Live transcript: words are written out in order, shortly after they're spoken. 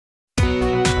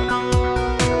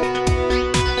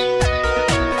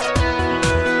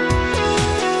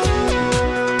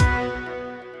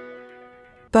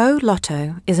Claude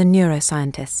Lotto is a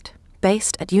neuroscientist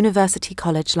based at University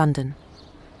College London.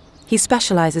 He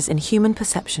specialises in human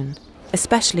perception,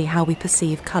 especially how we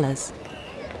perceive colours.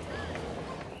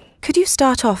 Could you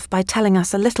start off by telling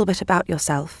us a little bit about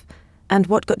yourself and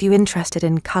what got you interested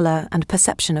in colour and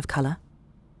perception of colour?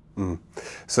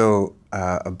 So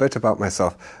a bit about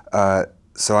myself.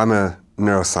 So I'm a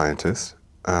neuroscientist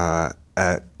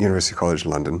at University College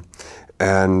London,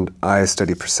 and I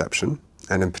study perception,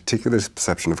 and in particular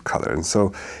perception of colour. And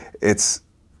so it's,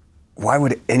 why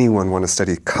would anyone want to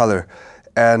study colour?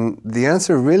 And the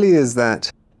answer really is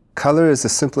that colour is the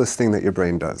simplest thing that your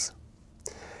brain does.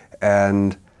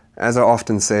 And as I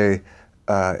often say,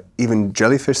 even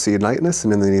jellyfish see lightness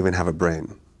and then they even have a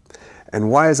brain. And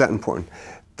why is that important?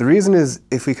 The reason is,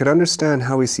 if we could understand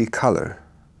how we see colour,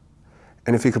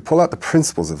 and if we could pull out the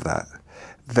principles of that,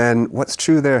 then what's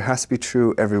true there has to be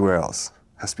true everywhere else.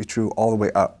 Has to be true all the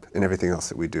way up in everything else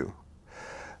that we do.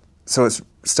 So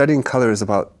studying colour is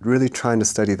about really trying to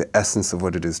study the essence of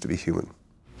what it is to be human.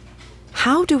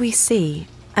 How do we see,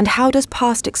 and how does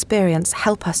past experience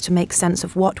help us to make sense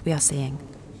of what we are seeing?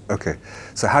 Okay,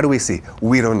 so how do we see?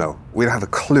 We don't know. We don't have a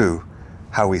clue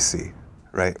how we see,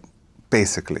 right?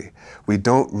 Basically, we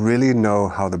don't really know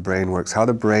how the brain works, how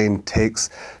the brain takes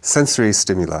sensory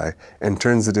stimuli and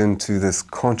turns it into this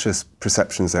conscious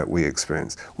perceptions that we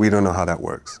experience. We don't know how that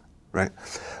works, right?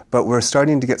 But we're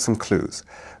starting to get some clues.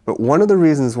 But one of the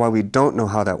reasons why we don't know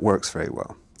how that works very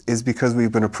well is because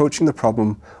we've been approaching the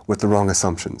problem with the wrong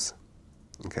assumptions,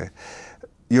 okay?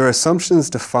 Your assumptions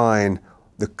define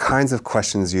the kinds of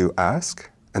questions you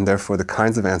ask, and therefore the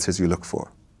kinds of answers you look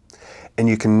for. And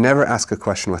you can never ask a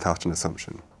question without an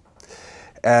assumption.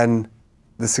 And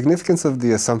the significance of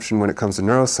the assumption when it comes to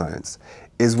neuroscience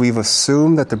is we've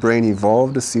assumed that the brain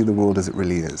evolved to see the world as it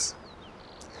really is.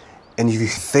 And if you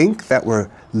think that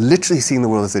we're literally seeing the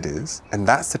world as it is, and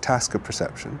that's the task of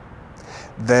perception,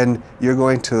 then you're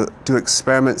going to do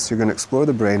experiments, you're going to explore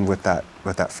the brain with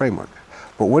that framework.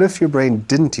 But what if your brain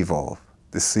didn't evolve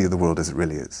to see the world as it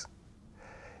really is?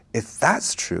 If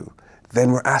that's true,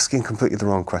 then we're asking completely the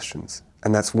wrong questions.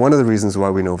 And that's one of the reasons why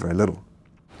we know very little.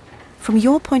 From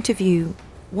your point of view,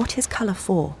 what is colour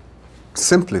for?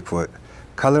 Simply put,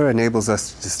 colour enables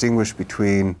us to distinguish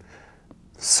between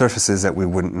surfaces that we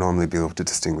wouldn't normally be able to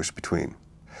distinguish between.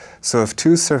 So if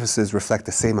two surfaces reflect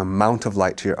the same amount of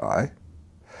light to your eye,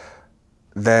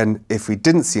 then if we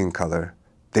didn't see in colour,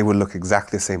 they would look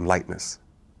exactly the same lightness.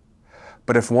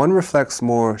 But if one reflects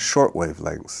more short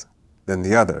wavelengths than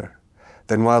the other,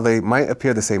 then while they might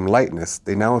appear the same lightness,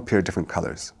 they now appear different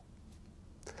colors.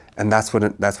 And that's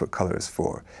what color is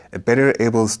for. It better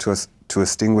enables us to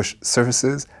distinguish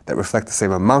surfaces that reflect the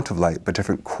same amount of light, but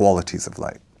different qualities of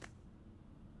light.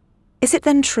 Is it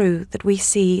then true that we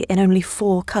see in only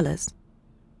 4 colours?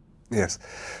 Yes.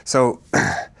 So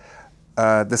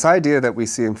this idea that we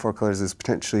see in 4 colors is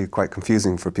potentially quite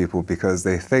confusing for people because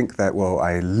they think that, well,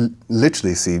 I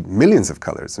literally see millions of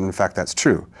colors. And in fact, that's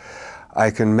true. I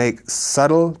can make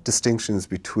subtle distinctions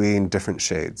between different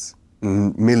shades,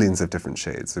 millions of different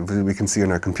shades, we can see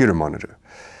on our computer monitor.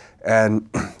 And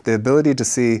the ability to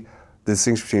see the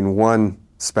distinction between one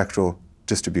spectral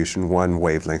distribution, one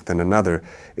wavelength, and another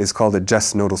is called a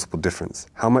just noticeable difference.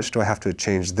 How much do I have to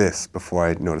change this before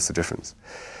I notice a difference?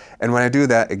 And when I do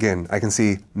that, again, I can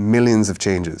see millions of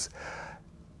changes.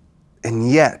 And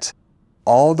yet,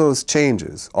 all those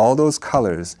changes, all those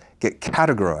colors get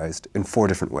categorized in 4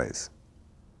 different ways.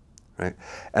 Right?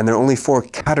 And there are only 4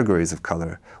 categories of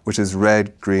color, which is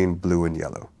red, green, blue, and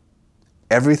yellow.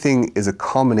 Everything is a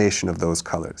combination of those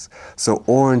colors. So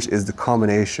orange is the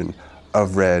combination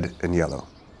of red and yellow.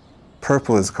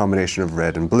 Purple is a combination of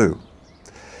red and blue.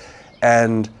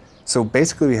 And so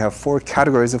basically we have 4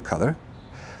 categories of color.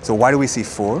 So why do we see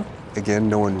 4? Again,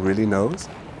 no one really knows.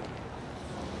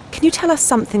 Can you tell us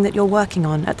something that you're working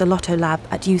on at the Lotto Lab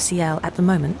at UCL at the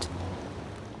moment?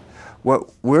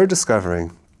 What we're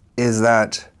discovering is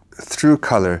that through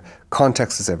color,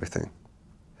 context is everything.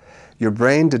 Your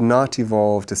brain did not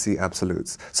evolve to see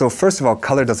absolutes. So first of all,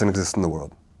 color doesn't exist in the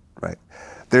world, right?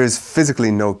 There is physically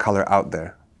no color out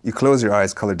there. You close your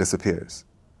eyes, color disappears,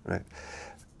 right?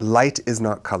 Light is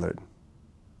not colored.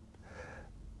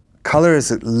 Color is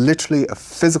literally a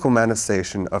physical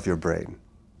manifestation of your brain.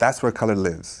 That's where color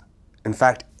lives. In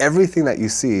fact, everything that you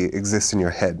see exists in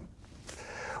your head,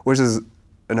 which is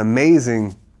an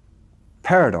amazing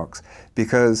paradox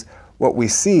because what we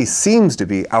see seems to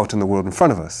be out in the world in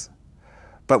front of us,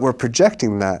 but we're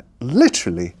projecting that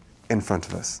literally in front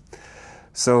of us.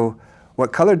 So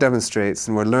what color demonstrates,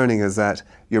 and we're learning, is that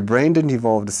your brain didn't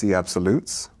evolve to see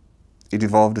absolutes, it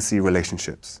evolved to see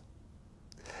relationships.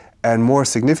 And more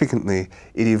significantly,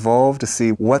 it evolved to see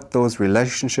what those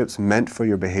relationships meant for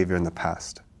your behavior in the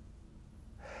past.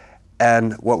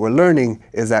 And what we're learning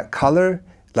is that color,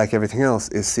 like everything else,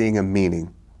 is seeing a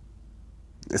meaning.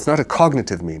 It's not a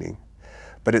cognitive meaning,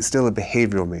 but it's still a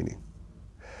behavioral meaning.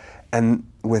 And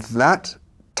with that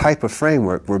type of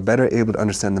framework, we're better able to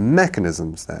understand the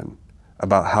mechanisms then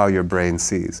about how your brain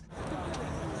sees.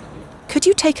 Could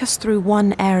you take us through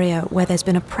one area where there's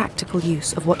been a practical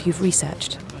use of what you've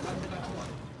researched?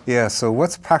 Yeah, so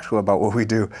what's practical about what we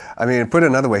do? I mean, put it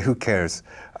another way, who cares?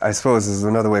 I suppose is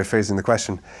another way of phrasing the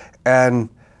question. And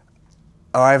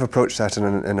I've approached that in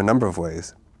a number of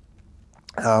ways.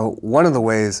 One of the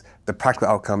ways the practical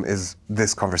outcome is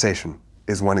this conversation,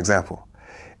 is one example.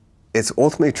 It's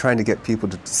ultimately trying to get people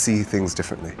to see things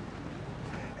differently.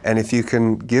 And if you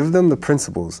can give them the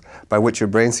principles by which your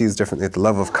brain sees differently at the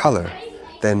level of color,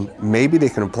 then maybe they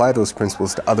can apply those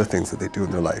principles to other things that they do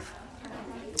in their life.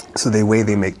 So the way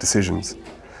they make decisions.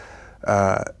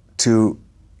 To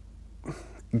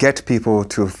get people,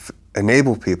 to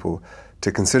enable people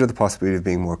to consider the possibility of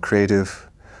being more creative,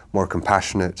 more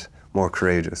compassionate, more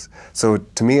courageous. So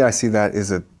to me, I see that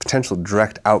as a potential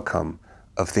direct outcome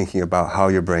of thinking about how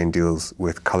your brain deals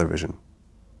with color vision.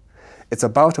 It's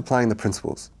about applying the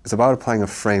principles. It's about applying a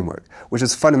framework, which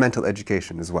is fundamental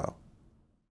education as well.